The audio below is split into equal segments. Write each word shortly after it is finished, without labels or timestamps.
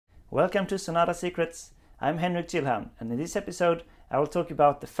Welcome to Sonata Secrets. I'm Henrik Gylhan, and in this episode I will talk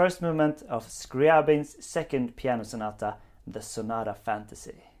about the first movement of Scriabin's second piano sonata, the Sonata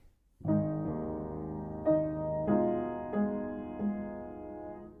Fantasy.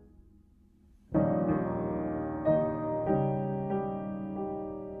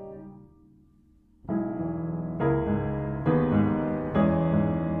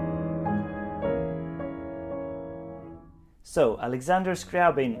 So, Alexander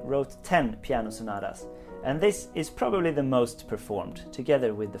Scriabin wrote 10 piano sonatas, and this is probably the most performed,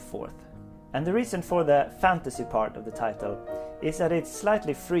 together with the fourth. And the reason for the fantasy part of the title is that it's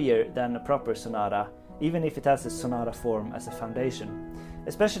slightly freer than a proper sonata, even if it has a sonata form as a foundation.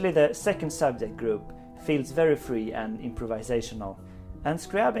 Especially the second subject group feels very free and improvisational, and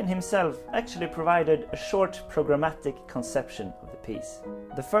Scriabin himself actually provided a short programmatic conception of the piece.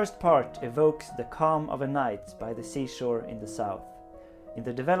 The first part evokes the calm of a night by the seashore in the south. In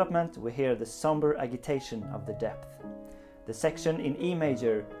the development we hear the somber agitation of the depth. The section in E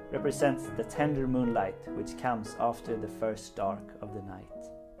major represents the tender moonlight which comes after the first dark of the night.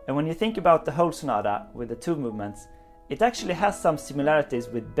 And when you think about the whole sonata with the two movements, it actually has some similarities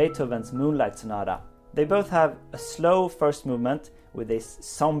with Beethoven's Moonlight Sonata. They both have a slow first movement with this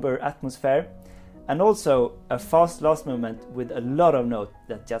somber atmosphere, and also a fast last movement with a lot of note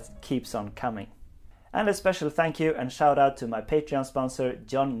that just keeps on coming. And a special thank you and shout out to my Patreon sponsor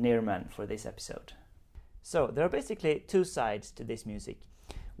John Neerman for this episode. So there are basically two sides to this music.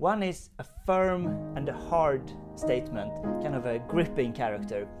 One is a firm and a hard statement, kind of a gripping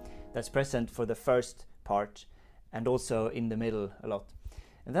character that's present for the first part and also in the middle a lot.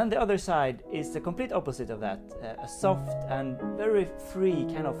 And then the other side is the complete opposite of that, a soft and very free,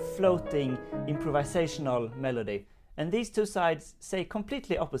 kind of floating, improvisational melody. And these two sides say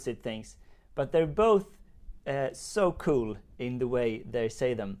completely opposite things, but they're both so cool in the way they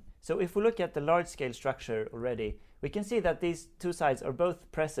say them. So if we look at the large-scale structure already, we can see that these two sides are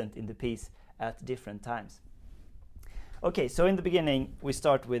both present in the piece at different times. Okay, so in the beginning we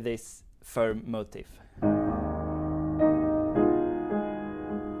start with this firm motif.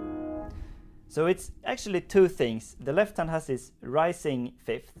 So it's actually two things. The left hand has this rising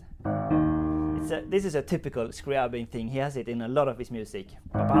fifth. This is a typical Scriabin thing. He has it in a lot of his music.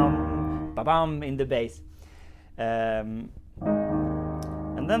 Ba-bam, ba-bam in the bass. And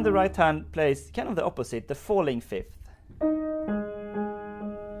then the right hand plays kind of the opposite, the falling fifth.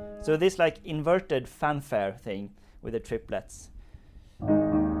 So this like inverted fanfare thing with the triplets.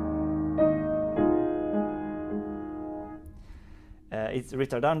 It's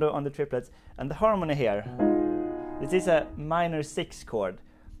ritardando on the triplets, and the harmony here, this is a minor 6 chord.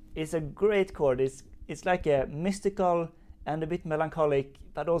 It's a great chord. It's like a mystical and a bit melancholic,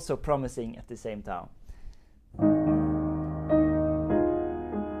 but also promising at the same time.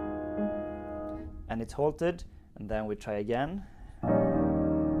 And it's halted, and then we try again.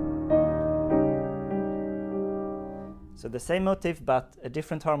 So the same motif but a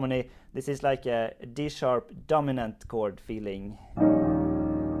different harmony. This is like a D sharp dominant chord feeling.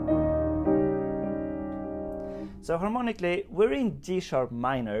 So harmonically we're in G sharp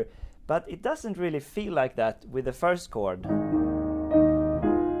minor, but it doesn't really feel like that with the first chord,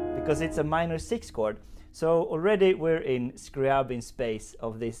 because it's a minor 6 chord. So already we're in Scriabin space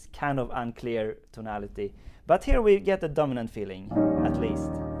of this kind of unclear tonality. But here we get a dominant feeling, at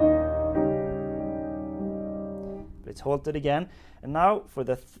least. But it's halted again. And now for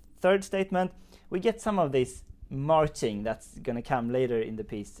the third statement, we get some of this marching that's going to come later in the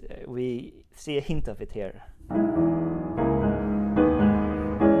piece. We see a hint of it here.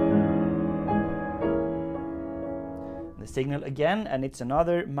 The signal again, and it's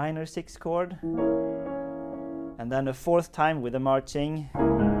another minor 6 chord. And then a fourth time with the marching.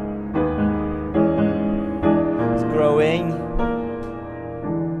 It's growing.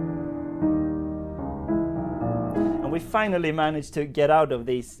 And we finally managed to get out of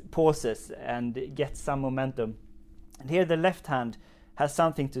these pauses and get some momentum. And here the left hand has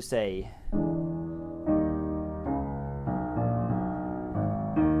something to say.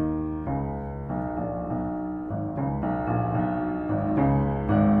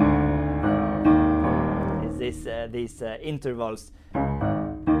 These intervals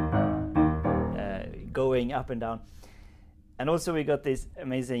going up and down. And also we got this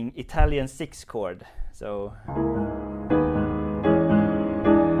amazing Italian 6 chord. So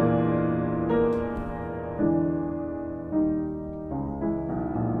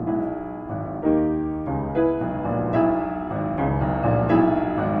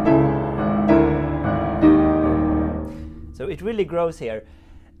it really grows here.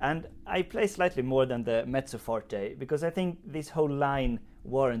 And I play slightly more than the mezzo forte because I think this whole line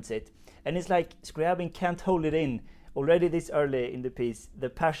warrants it. And it's like Scriabin can't hold it in. Already this early in the piece, the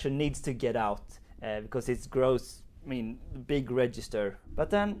passion needs to get out because it grows, big register. But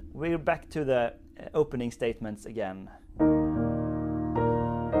then we're back to the opening statements again.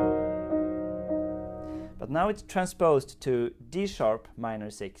 But now it's transposed to D sharp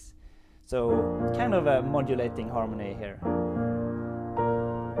minor 6. So kind of a modulating harmony here.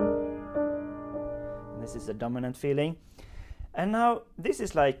 And this is a dominant feeling. And now this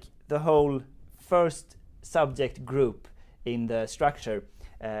is like the whole first subject group in the structure.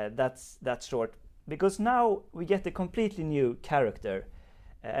 That's short. Because now we get a completely new character.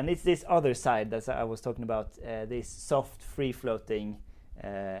 And it's this other side that I was talking about, this soft, free-floating,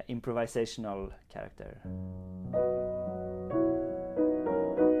 improvisational character.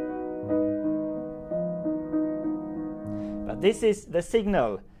 But this is the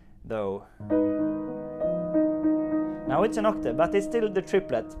signal, though. Now it's an octave, but it's still the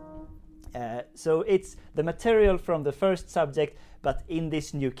triplet. So it's the material from the first subject, but in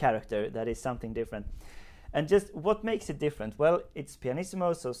this new character that is something different. And just what makes it different? Well, it's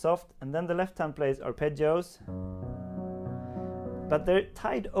pianissimo, so soft, and then the left hand plays arpeggios, but they're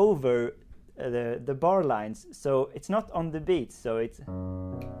tied over the bar lines, so it's not on the beat, so it's...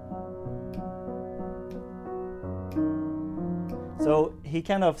 So he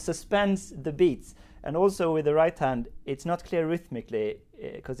kind of suspends the beats, and also with the right hand, it's not clear rhythmically,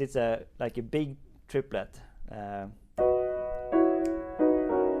 because it's like a big triplet.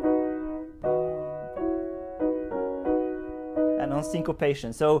 And on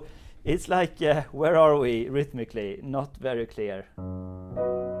syncopation, so it's like where are we rhythmically? Not very clear.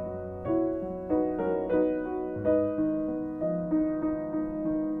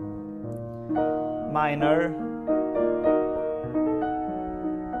 Minor,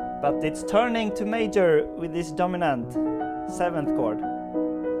 but it's turning to major with this dominant 7th chord.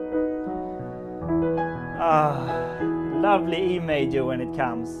 Lovely E major when it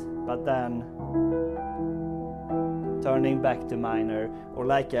comes, but then turning back to minor, or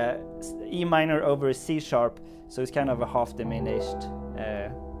like a E minor over a C sharp, so it's kind of a half diminished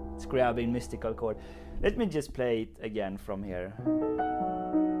Scriabin mystical chord. Let me just play it again from here.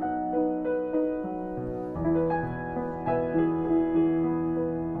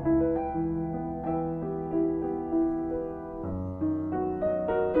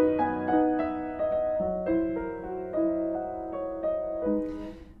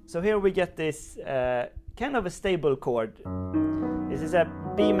 So here we get this kind of a stable chord. This is a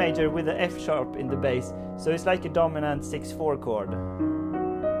B major with an F sharp in the bass, so it's like a dominant 6/4 chord.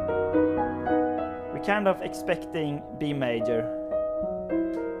 We're kind of expecting B major.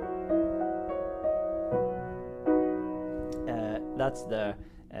 That's the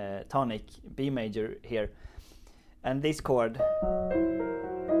tonic B major here. And this chord,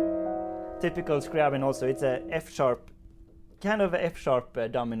 typical Scriabin also, it's a F sharp, kind of a F sharp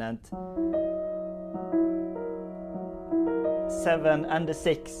dominant. 7 and a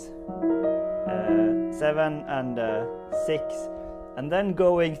 6. 7 and a 6. And then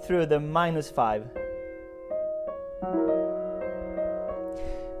going through the -5.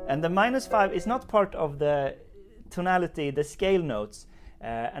 And the -5 is not part of the tonality, the scale notes.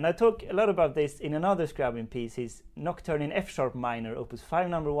 And I talk a lot about this in another Scriabin piece, his Nocturne in F sharp minor, opus 5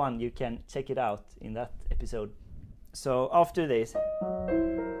 number 1. You can check it out in that episode. So after this,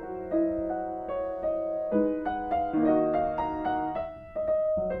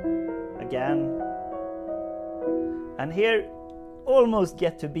 again, and here almost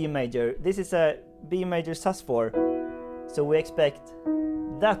get to B major. This is a B major sus4, so we expect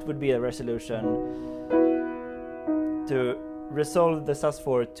that would be a resolution to resolve the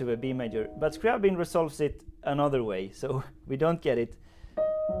sus4 to a B major, but Scriabin resolves it another way, so we don't get it.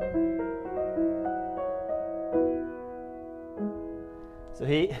 So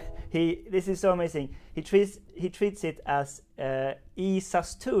this is so amazing. He treats it as E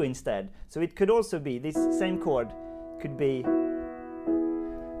sus2 instead. So it could also be this same chord could be.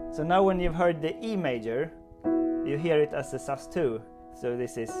 So now when you've heard the E major, you hear it as a sus2. So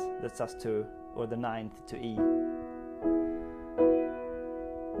this is the sus2 or the 9th to E.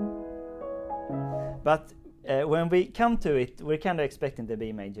 But when we come to it, we're kind of expecting the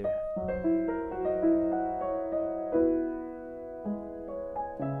B major.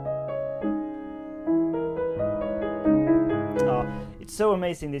 It's so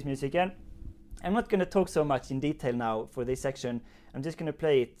amazing, this music, and I'm not going to talk so much in detail now for this section. I'm just going to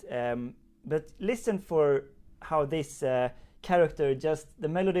play it, but listen for how this character, the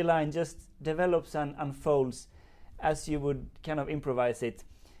melody line just develops and unfolds as you would kind of improvise it,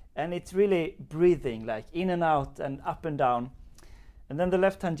 and it's really breathing, like in and out and up and down. And then the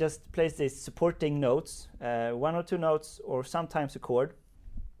left hand just plays these supporting notes, one or two notes or sometimes a chord.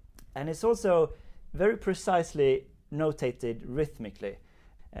 And it's also very precisely notated rhythmically,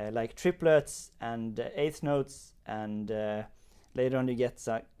 like triplets and eighth notes, and later on you get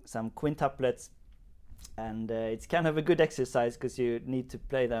some quintuplets. And it's kind of a good exercise because you need to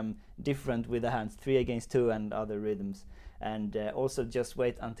play them different with the hands, 3 against 2 and other rhythms. And also just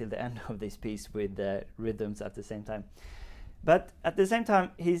wait until the end of this piece with the rhythms at the same time. But at the same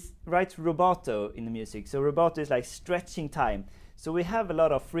time, he writes rubato in the music. So rubato is like stretching time. So we have a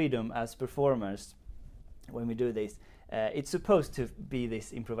lot of freedom as performers when we do this. It's supposed to be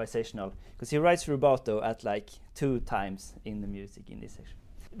this improvisational, because he writes rubato at like 2 times in the music in this section.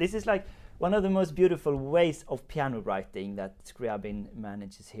 This is like one of the most beautiful ways of piano writing that Scriabin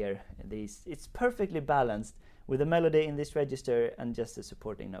manages here. It's perfectly balanced with a melody in this register and just the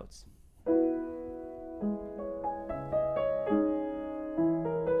supporting notes.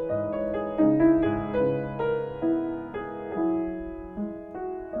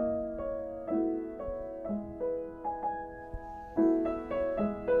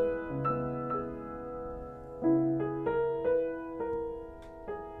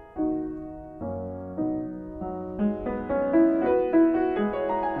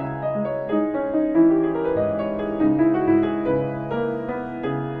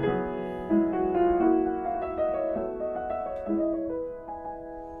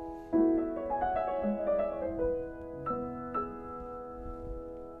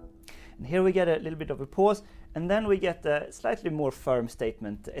 Here we get a little bit of a pause, and then we get a slightly more firm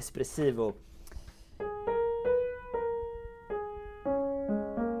statement, espressivo.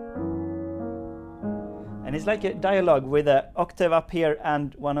 And it's like a dialogue with an octave up here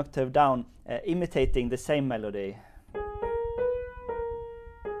and 1 octave down, imitating the same melody.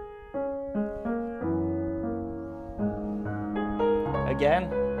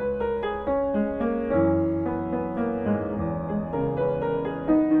 Again.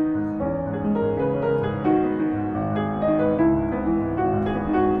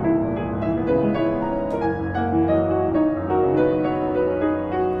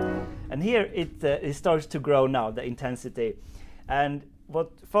 Here it starts to grow now, the intensity. And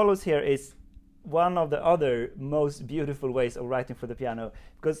what follows here is one of the other most beautiful ways of writing for the piano,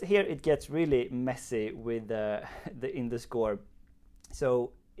 because here it gets really messy with in the score.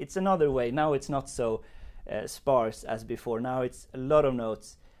 So it's another way. Now it's not so sparse as before. Now it's a lot of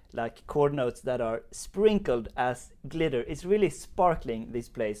notes, like chord notes that are sprinkled as glitter. It's really sparkling, this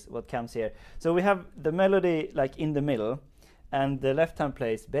place, what comes here. So we have the melody like in the middle, and the left hand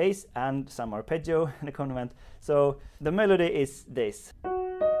plays bass and some arpeggio and accompaniment. So the melody is this.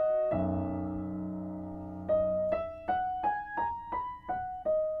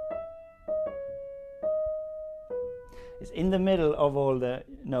 It's in the middle of all the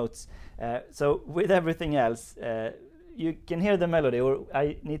notes. So with everything else, you can hear the melody, or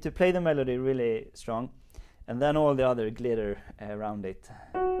I need to play the melody really strong, and then all the other glitter around it.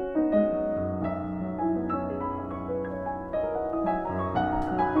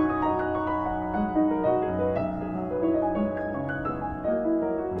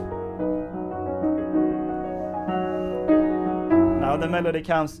 Now the melody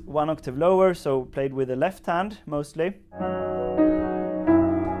comes 1 octave lower, so played with the left hand mostly.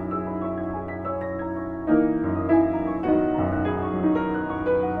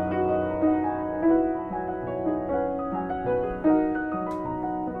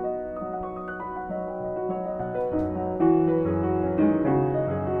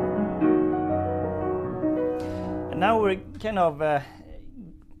 And now we're kind of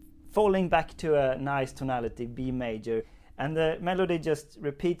falling back to a nice tonality, B major. And the melody just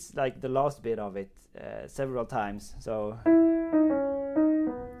repeats like the last bit of it several times. So,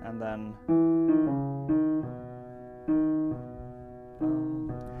 and then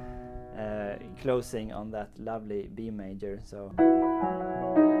closing on that lovely B major. So.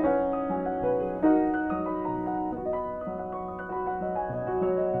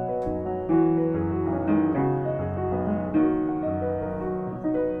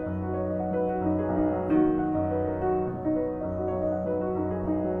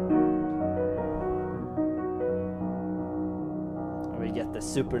 Get the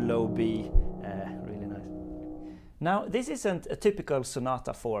super low B, really nice. Now this isn't a typical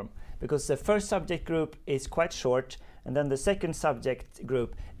sonata form, because the first subject group is quite short, and then the second subject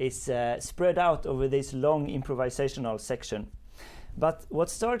group is spread out over this long improvisational section. But what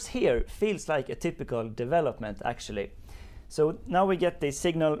starts here feels like a typical development actually. So now we get the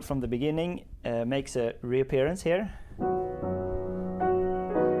signal from the beginning, makes a reappearance here.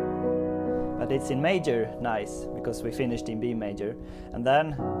 But but it's in major, nice, because we finished in B major. And then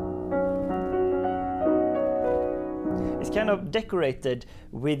it's kind of decorated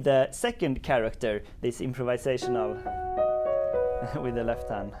with the second character, this improvisational with the left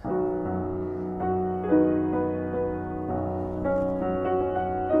hand.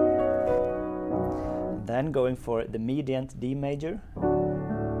 Then going for the mediant D major.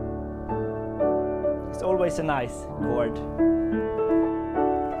 It's always a nice chord.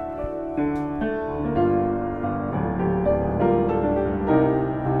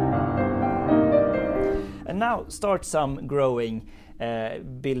 And now starts some growing,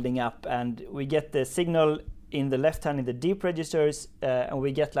 building up, and we get the signal in the left hand in the deep registers, and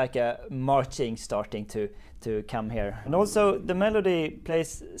we get like a marching starting to come here. And also the melody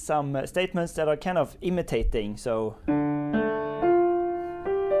plays some statements that are kind of imitating, so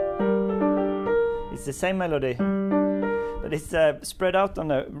it's the same melody, but it's spread out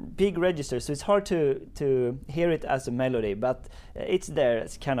on a big register, so it's hard to hear it as a melody, but it's there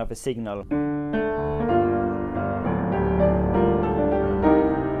as kind of a signal.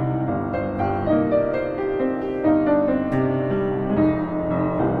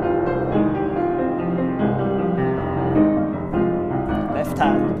 Left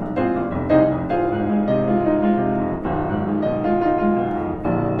hand.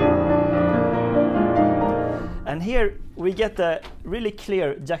 And here we get a really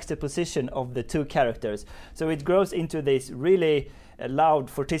clear juxtaposition of the two characters. So it grows into this really loud,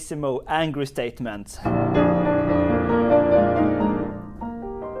 fortissimo, angry statement.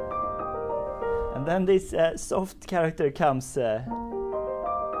 And then this soft character comes like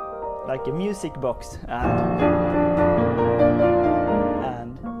a music box, and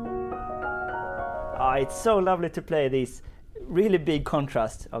it's so lovely to play these really big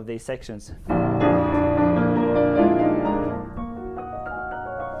contrast of these sections.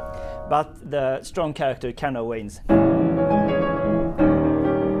 But the strong character kind of wins.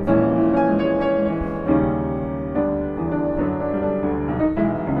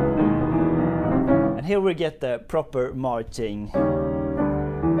 And here we get the proper marching.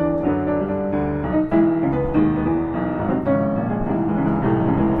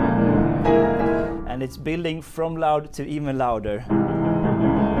 And it's building from loud to even louder.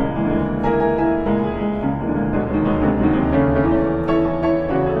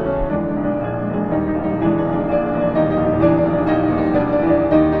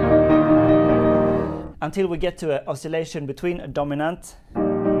 Until we get to an oscillation between a dominant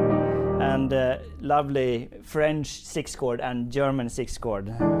and a lovely French sixth chord and German sixth chord.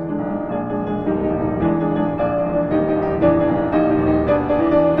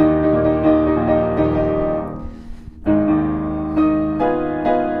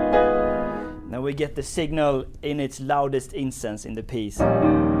 Now we get the signal in its loudest instance in the piece. The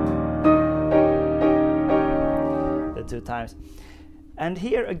two times. And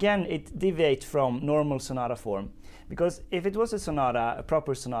here again it deviates from normal sonata form, because if it was a sonata, a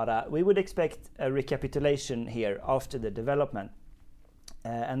proper sonata, we would expect a recapitulation here after the development.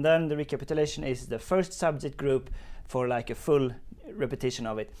 And then the recapitulation is the first subject group for like a full repetition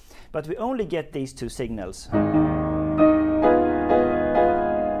of it. But we only get these two signals.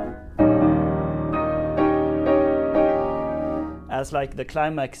 As like the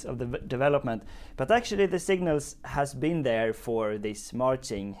climax of the development, but actually the signals has been there for this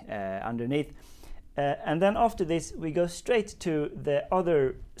marching underneath, and then after this we go straight to the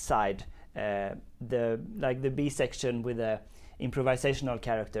other side, the B section with the improvisational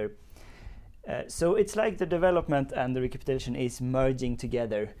character. So it's like the development and the recapitulation is merging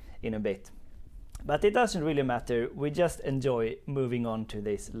together in a bit, but it doesn't really matter. We just enjoy moving on to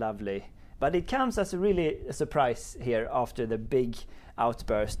this lovely. But it comes as a surprise here after the big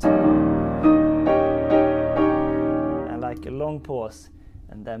outburst. And like a long pause,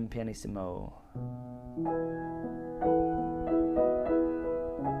 and then pianissimo.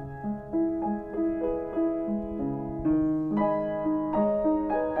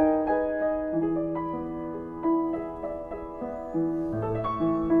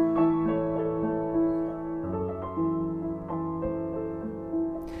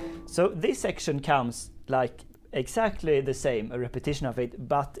 So this section comes like exactly the same, a repetition of it,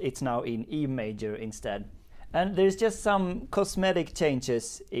 but it's now in E major instead. And there's just some cosmetic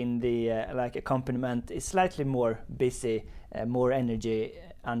changes in the accompaniment. It's slightly more busy, more energy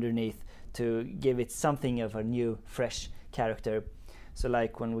underneath to give it something of a new, fresh character. So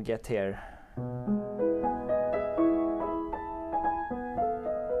like when we get here.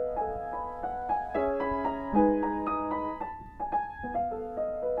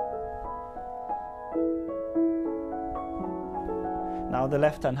 the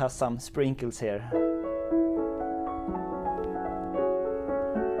left hand has some sprinkles here.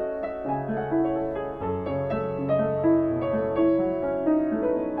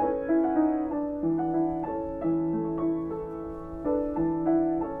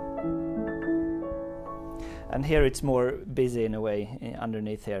 And here it's more busy in a way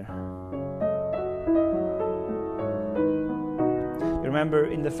underneath here. You remember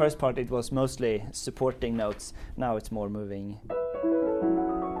in the first part it was mostly supporting notes, now it's more moving.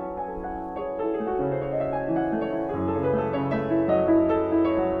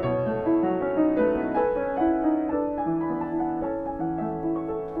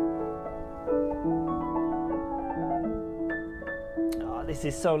 Oh, this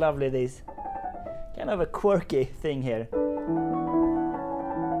is so lovely, this kind of a quirky thing here.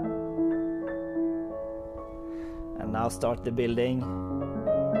 And now start the building.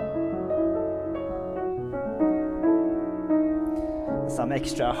 Some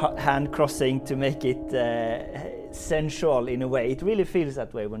extra hand crossing to make it sensual in a way. It really feels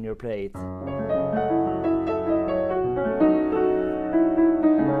that way when you play it.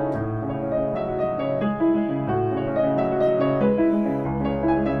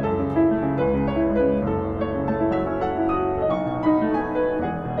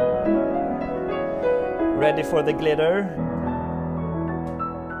 Ready for the glitter.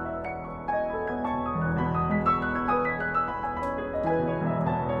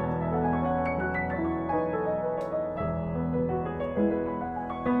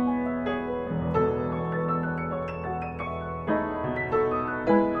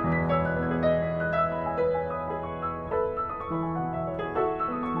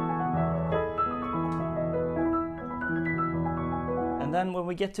 And then when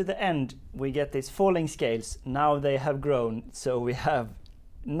we get to the end, we get these falling scales. Now they have grown, so we have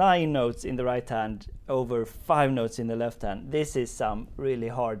 9 notes in the right hand over 5 notes in the left hand. This is some really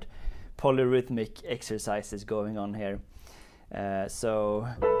hard polyrhythmic exercises going on here. And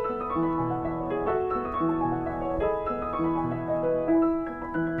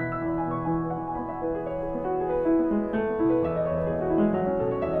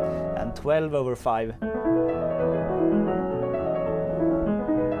 12 over 5.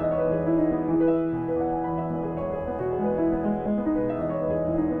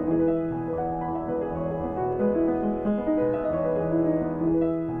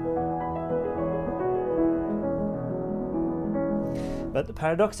 But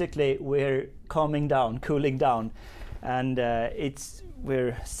paradoxically, we're calming down, cooling down, and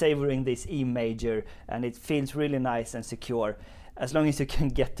we're savoring this E major, and it feels really nice and secure. As long as you can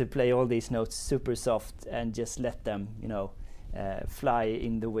get to play all these notes super soft and just let them, fly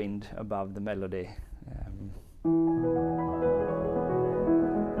in the wind above the melody.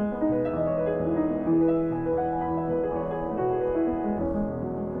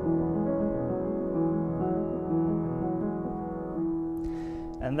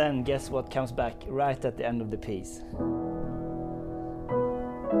 And then guess what comes back right at the end of the piece?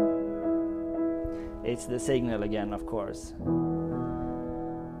 It's the signal again, of course.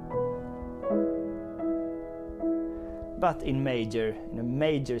 But in a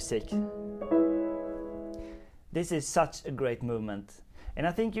major sixth. This is such a great movement. And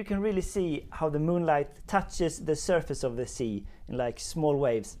I think you can really see how the moonlight touches the surface of the sea in like small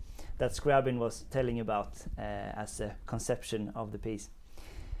waves that Scriabin was telling about as a conception of the piece.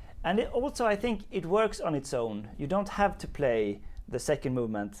 And also I think it works on its own. You don't have to play the second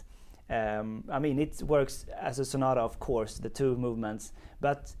movement. It works as a sonata, of course, the 2 movements,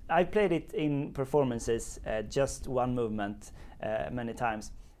 but I played it in performances, just 1 movement many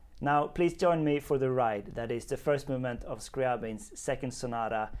times. Now please join me for the ride. That is the first movement of Scriabin's second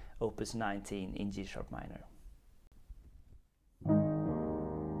sonata, opus 19 in G sharp minor.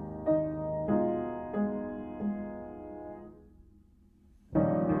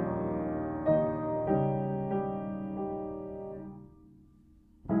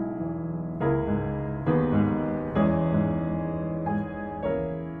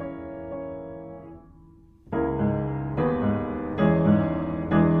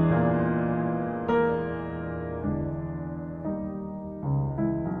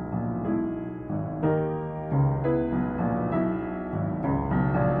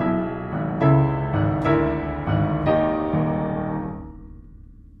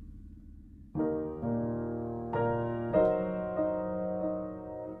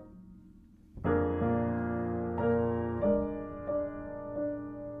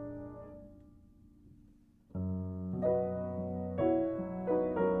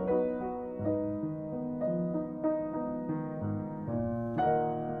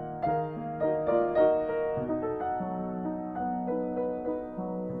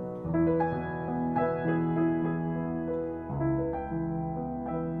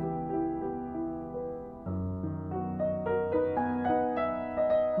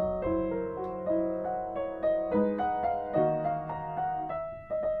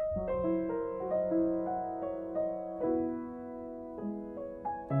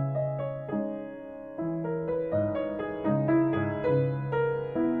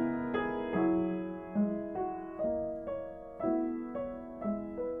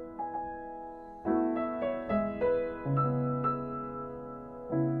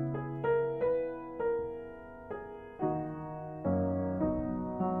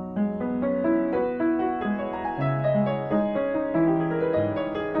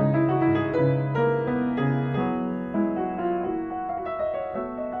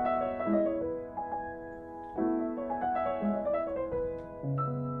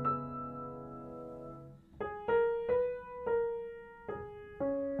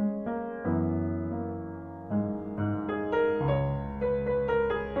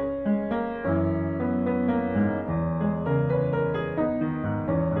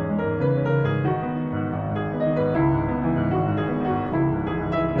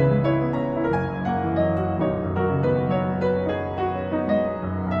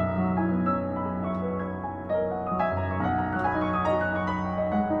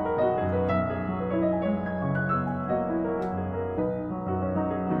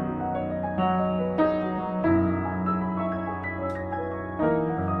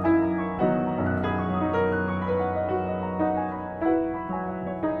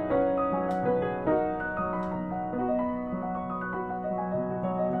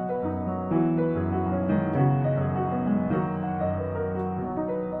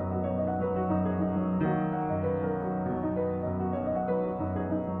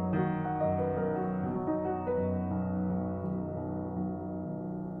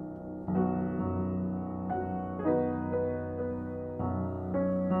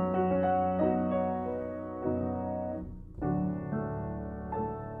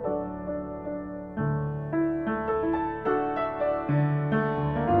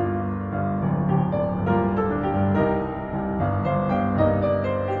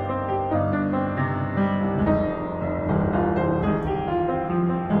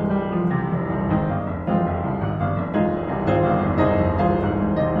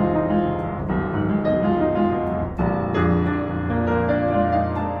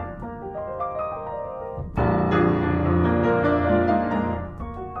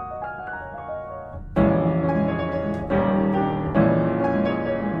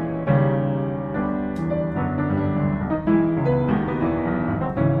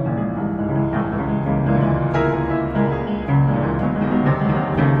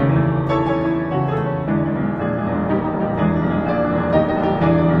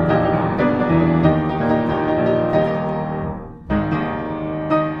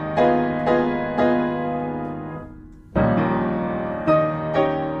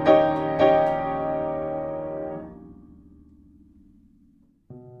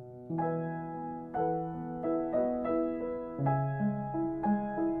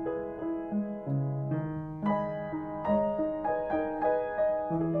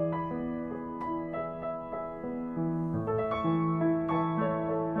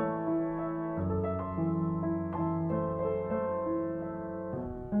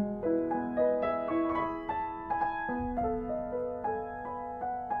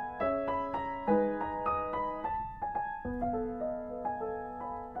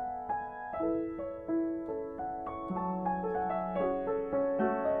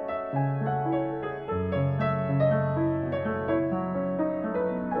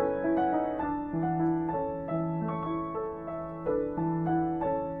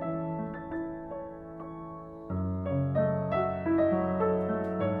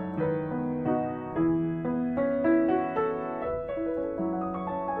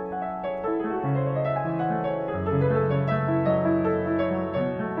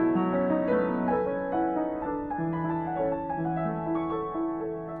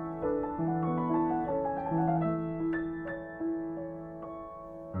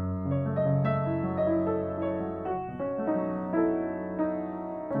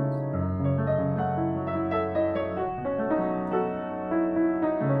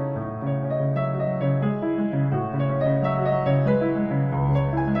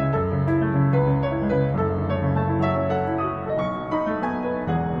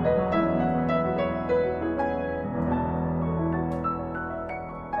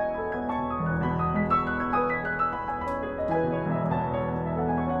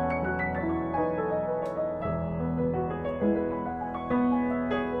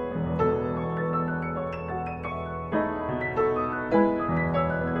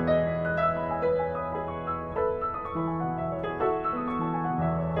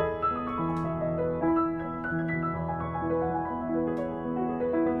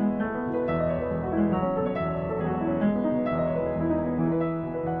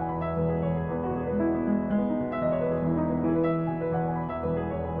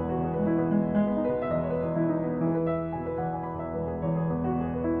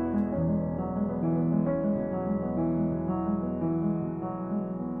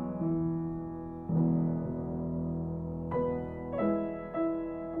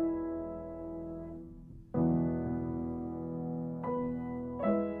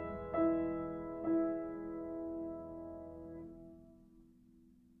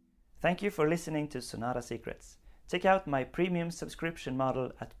 Thank you for listening to Sonata Secrets. Check out my premium subscription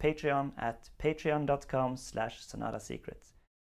model at Patreon at patreon.com/sonatasecrets.